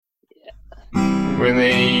When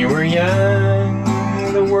they were young,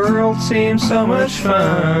 the world seemed so much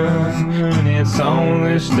fun. And it's on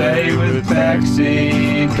this day with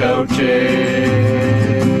backseat coaches.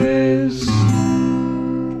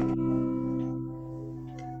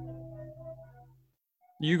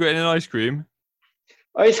 You got an ice cream?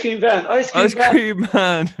 Ice cream van. Ice cream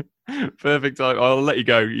man. Perfect time. I'll let you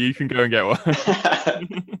go. You can go and get one.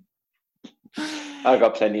 I've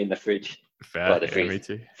got plenty in the fridge. Fair. Well, the Yeah, freezer. me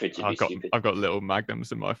too. Fridge would I've be got stupid. little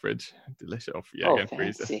magnums in my fridge. Delicious. Again,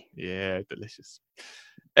 freezer. Fancy. Yeah, delicious.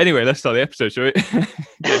 Anyway, let's start the episode, shall we?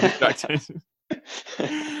 Get distracted.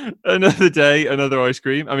 Another day, another ice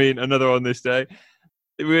cream. I mean, another on this day.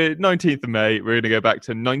 We're 19th of May. We're going to go back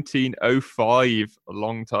to 1905, a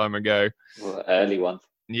long time ago. Well, early one.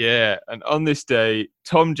 Yeah, and on this day,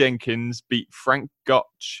 Tom Jenkins beat Frank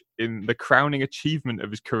Gotch in the crowning achievement of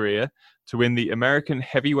his career to win the American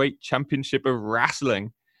Heavyweight Championship of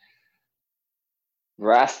Wrestling.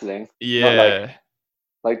 Wrestling? Yeah. Not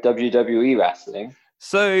like WWE wrestling.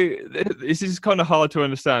 So this is kind of hard to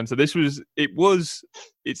understand. So it's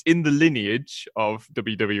in the lineage of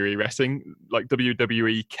WWE wrestling. Like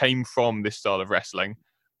WWE came from this style of wrestling,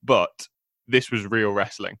 but this was real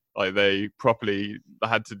wrestling. Like they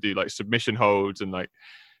had to do like submission holds and like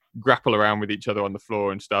grapple around with each other on the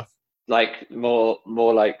floor and stuff. Like more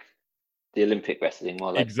like the Olympic wrestling,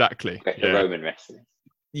 more like Exactly. Greco-Roman wrestling.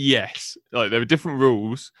 Yes, like there were different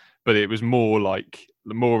rules, but it was more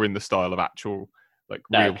in the style of actual like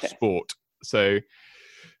real sport. So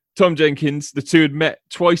Tom Jenkins, the two had met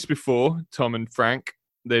twice before, Tom and Frank.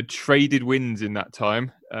 They'd traded wins in that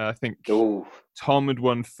time. I think Tom had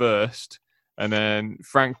won first, and then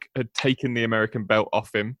Frank had taken the American belt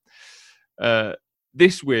off him.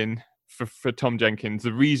 This win for Tom Jenkins,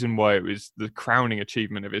 the reason why it was the crowning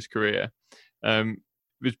achievement of his career,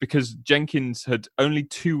 was because Jenkins had only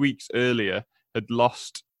 2 weeks earlier had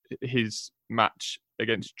lost his match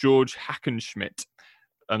against George Hackenschmidt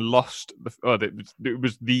and lost it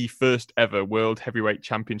was the first ever World Heavyweight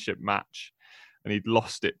Championship match, and he'd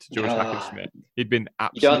lost it to George Hackenschmidt. He'd been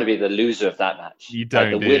absolutely... You don't want to be the loser of that match. You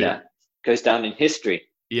don't. The winner goes down in history.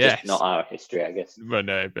 Yes. Just not our history, I guess. Well,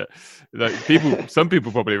 no, but like, some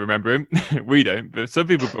people probably remember him. We don't, but some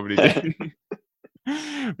people probably do.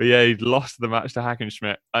 But yeah, he'd lost the match to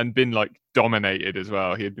Hackenschmidt and been like dominated as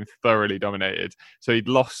well. He had been thoroughly dominated. So he'd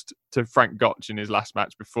lost to Frank Gotch in his last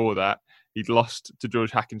match before that. He'd lost to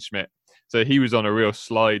George Hackenschmidt. So he was on a real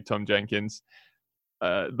slide, Tom Jenkins.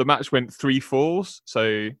 The match went 3 falls.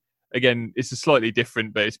 So again, it's a slightly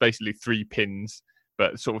different, but it's basically 3 pins,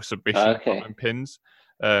 but sort of submission pins.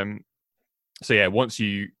 So yeah, once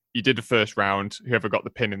you did the first round, whoever got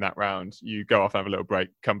the pin in that round, you go off and have a little break,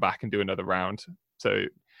 come back and do another round. So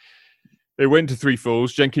they went to 3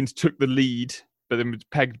 falls. Jenkins took the lead, but then was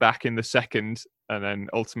pegged back in the second and then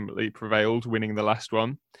ultimately prevailed, winning the last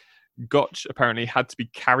one. Gotch apparently had to be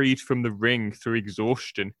carried from the ring through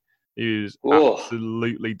exhaustion. He was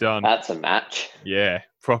absolutely done. That's a match. Yeah,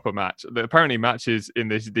 proper match. Apparently matches in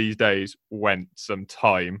these days went some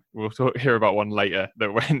time. We'll hear about one later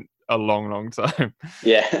that went a long time.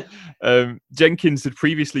 Yeah. Jenkins had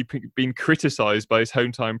previously been criticised by his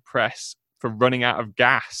hometown press for running out of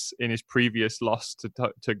gas in his previous loss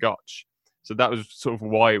to Gotch. So that was sort of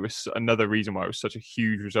why it was another reason why it was such a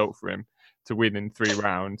huge result for him to win in 3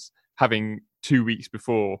 rounds, having 2 weeks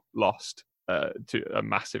before lost to a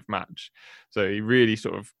massive match. So he really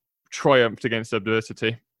sort of triumphed against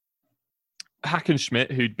adversity.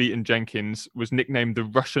 Hackenschmidt, who'd beaten Jenkins, was nicknamed the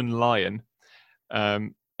Russian Lion.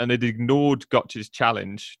 And they'd ignored Gotch's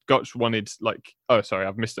challenge. Gotch wanted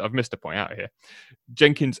I've missed a point out here.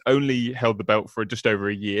 Jenkins only held the belt for just over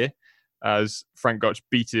a year, as Frank Gotch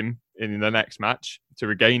beat him in the next match to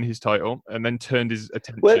regain his title, and then turned his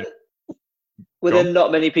attention. Were there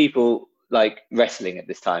not many people like wrestling at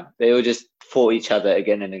this time? They all just fought each other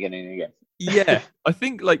again and again and again. Yeah, I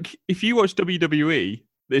think like if you watch WWE,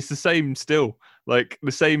 it's the same still. Like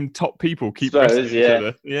the same top people keep wrestling each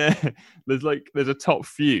other. Yeah, there's a top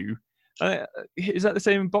few. Is that the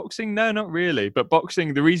same in boxing? No, not really. But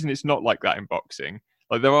boxing, the reason it's not like that in boxing,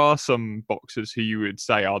 like there are some boxers who you would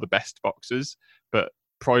say are the best boxers, but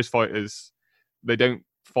prize fighters, they don't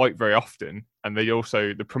fight very often, and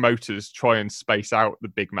the promoters try and space out the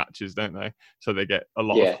big matches, don't they? So they get a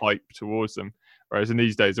lot of hype towards them. Whereas in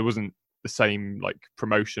these days, there wasn't the same like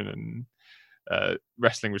promotion, and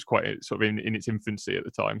wrestling was quite sort of in its infancy at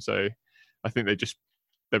the time. So I think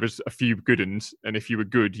there was a few good uns, and if you were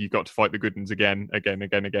good, you got to fight the good uns again.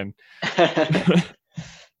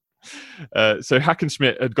 So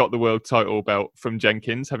Hackenschmidt had got the world title belt from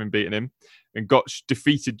Jenkins, having beaten him, and Gotch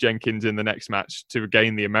defeated Jenkins in the next match to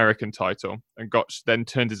regain the American title. And Gotch then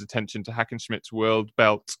turned his attention to Hackenschmidt's world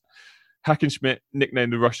belt. Hackenschmidt,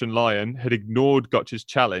 nicknamed the Russian Lion, had ignored Gotch's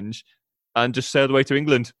challenge and just sailed away to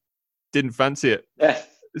England. Didn't fancy it. Yeah.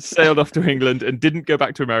 Sailed off to England and didn't go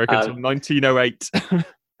back to America until 1908.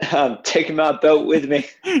 I'm taking my belt with me.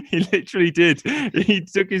 He literally did. He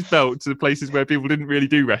took his belt to the places where people didn't really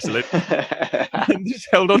do wrestling and just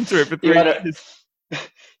held on to it for 3 years.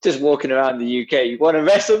 Just walking around the UK. You want to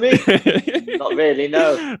wrestle me? Not really,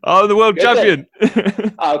 no. I'm the world champion.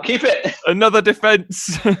 I'll keep it. Another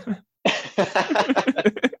defense.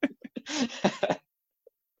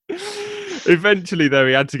 Eventually, though,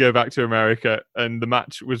 he had to go back to America, and the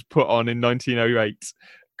match was put on in 1908,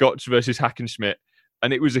 Gotch versus Hackenschmidt,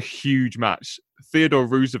 and it was a huge match. Theodore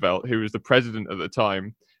Roosevelt, who was the president at the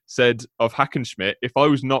time, said of Hackenschmidt, if I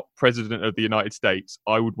was not president of the United States,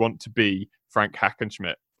 I would want to be Frank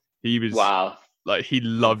Hackenschmidt. He was like, he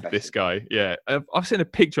loved this guy. Yeah, I've seen a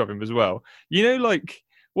picture of him as well. You know, like,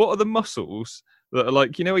 what are the muscles that are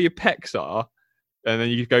like, you know, where your pecs are, and then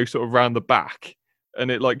you go sort of round the back, and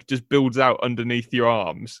it like just builds out underneath your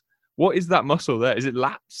arms. What is that muscle there? Is it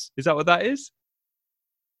lats? Is that what that is?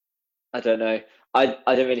 I don't know. I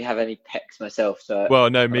don't really have any pecs myself, so well,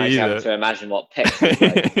 no, me either. Having to imagine what pecs look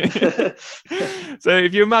like. So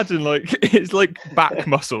if you imagine, like, it's like back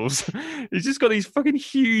muscles. He's just got these fucking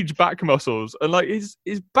huge back muscles, and like his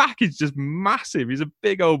back is just massive. He's a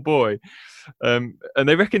big old boy, and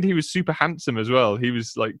they reckoned he was super handsome as well. He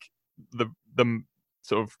was like the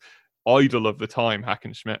sort of idol of the time,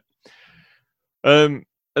 Hackenschmidt. And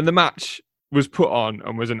the match was put on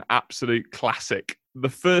and was an absolute classic. The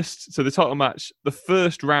title match, the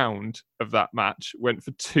first round of that match went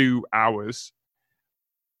for 2 hours.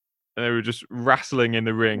 And they were just wrestling in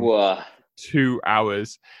the ring. Whoa. 2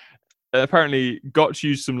 hours. Apparently, Gotch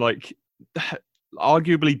used some like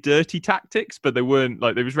arguably dirty tactics, but they weren't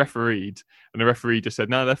like, they was refereed, and the referee just said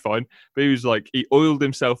no, they're fine. But he was like, he oiled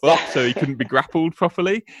himself up so he couldn't be grappled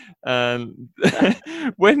properly. And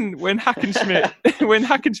when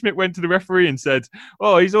Hackenschmidt went to the referee and said,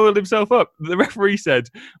 oh, he's oiled himself up, the referee said,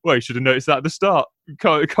 well, you should have noticed that at the start.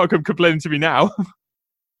 Can't come complaining to me now.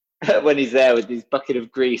 When he's there with his bucket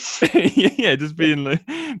of grease. Yeah, just being like,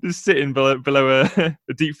 just sitting below a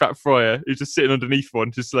deep fat fryer. He's just sitting underneath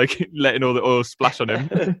one, just like letting all the oil splash on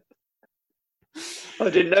him. I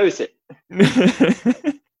didn't notice it.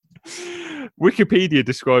 Wikipedia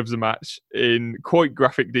describes the match in quite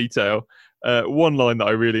graphic detail. One line that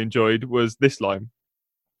I really enjoyed was this line: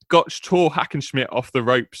 Gotch tore Hackenschmidt off the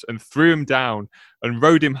ropes and threw him down and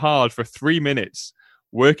rode him hard for 3 minutes,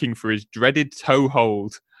 working for his dreaded toe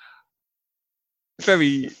hold.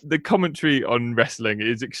 The commentary on wrestling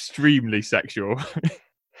is extremely sexual.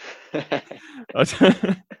 I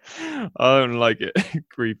don't like it.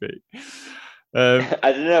 Creepy. I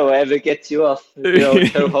don't know, whatever gets you off. The old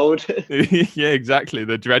toe hold. Yeah, exactly.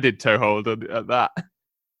 The dreaded toe hold at that.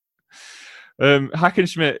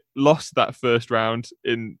 Hackenschmidt lost that first round,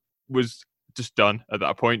 was just done at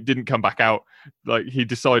that point, didn't come back out. Like, he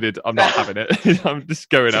decided, I'm not having it. I'm just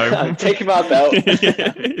going home. I'm taking my belt.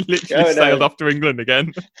 Yeah, he literally sailed off to England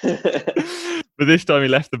again. But this time he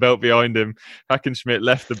left the belt behind him. Hackenschmidt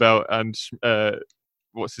left the belt, and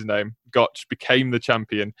what's his name? Gotch became the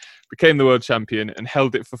world champion, and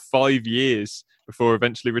held it for 5 years before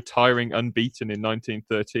eventually retiring unbeaten in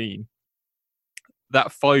 1913. That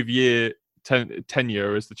 5-year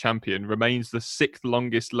tenure as the champion remains the 6th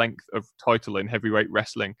longest length of title in heavyweight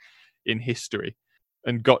wrestling in history.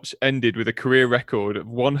 And Gotch ended with a career record of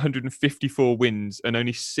 154 wins and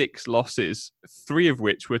only 6 losses, 3 of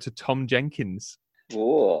which were to Tom Jenkins.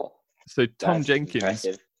 Whoa. So Tom Jenkins,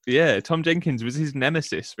 impressive. Yeah, Tom Jenkins was his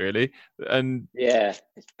nemesis, really. And yeah,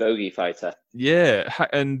 his bogey fighter. Yeah,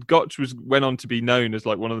 and Gotch went on to be known as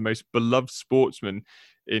like one of the most beloved sportsmen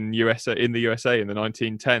in the USA in the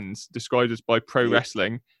 1910s, described as by Pro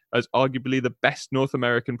Wrestling as arguably the best North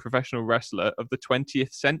American professional wrestler of the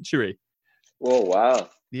 20th century. Oh, wow.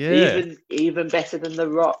 Yeah. Even better than The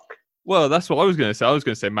Rock. Well, that's what I was going to say. I was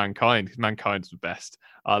going to say Mankind, because Mankind's the best.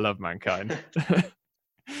 I love Mankind. But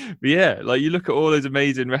yeah, like, you look at all those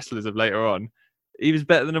amazing wrestlers of later on, he was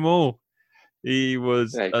better than them all. He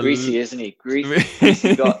was... greasy, isn't he?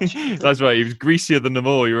 Greasy Gotch. That's right. He was greasier than them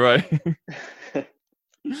all. You're right.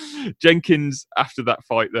 Jenkins, after that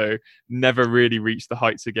fight, though, never really reached the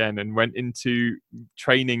heights again and went into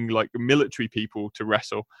training like military people to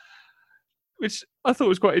wrestle, which I thought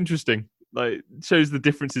was quite interesting. Like, shows the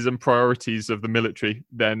differences and priorities of the military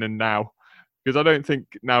then and now. Because I don't think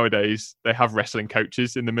nowadays they have wrestling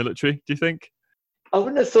coaches in the military. Do you think? I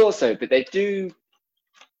wouldn't have thought so, but they do.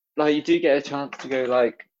 Like, you do get a chance to go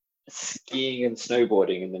like skiing and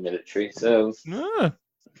snowboarding in the military. So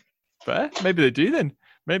fair. Maybe they do then.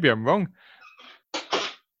 Maybe I'm wrong.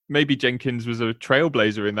 Maybe Jenkins was a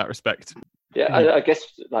trailblazer in that respect. Yeah, I guess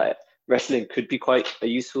like wrestling could be quite a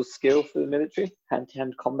useful skill for the military,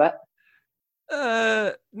 hand-to-hand combat.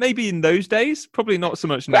 Maybe in those days, probably not so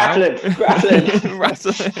much now. Wrassling.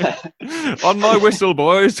 Wrestling. On my whistle,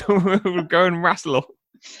 boys. We'll go and wrestle.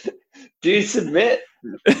 Do you submit?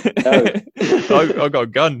 No. I got a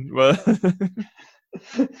gun. Well,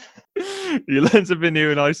 you learn something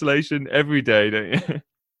new in isolation every day, don't you?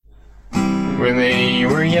 When they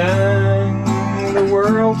were young, the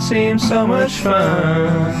world seemed so much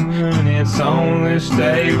fun. And it's on this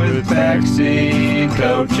day with backseat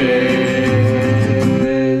coaches.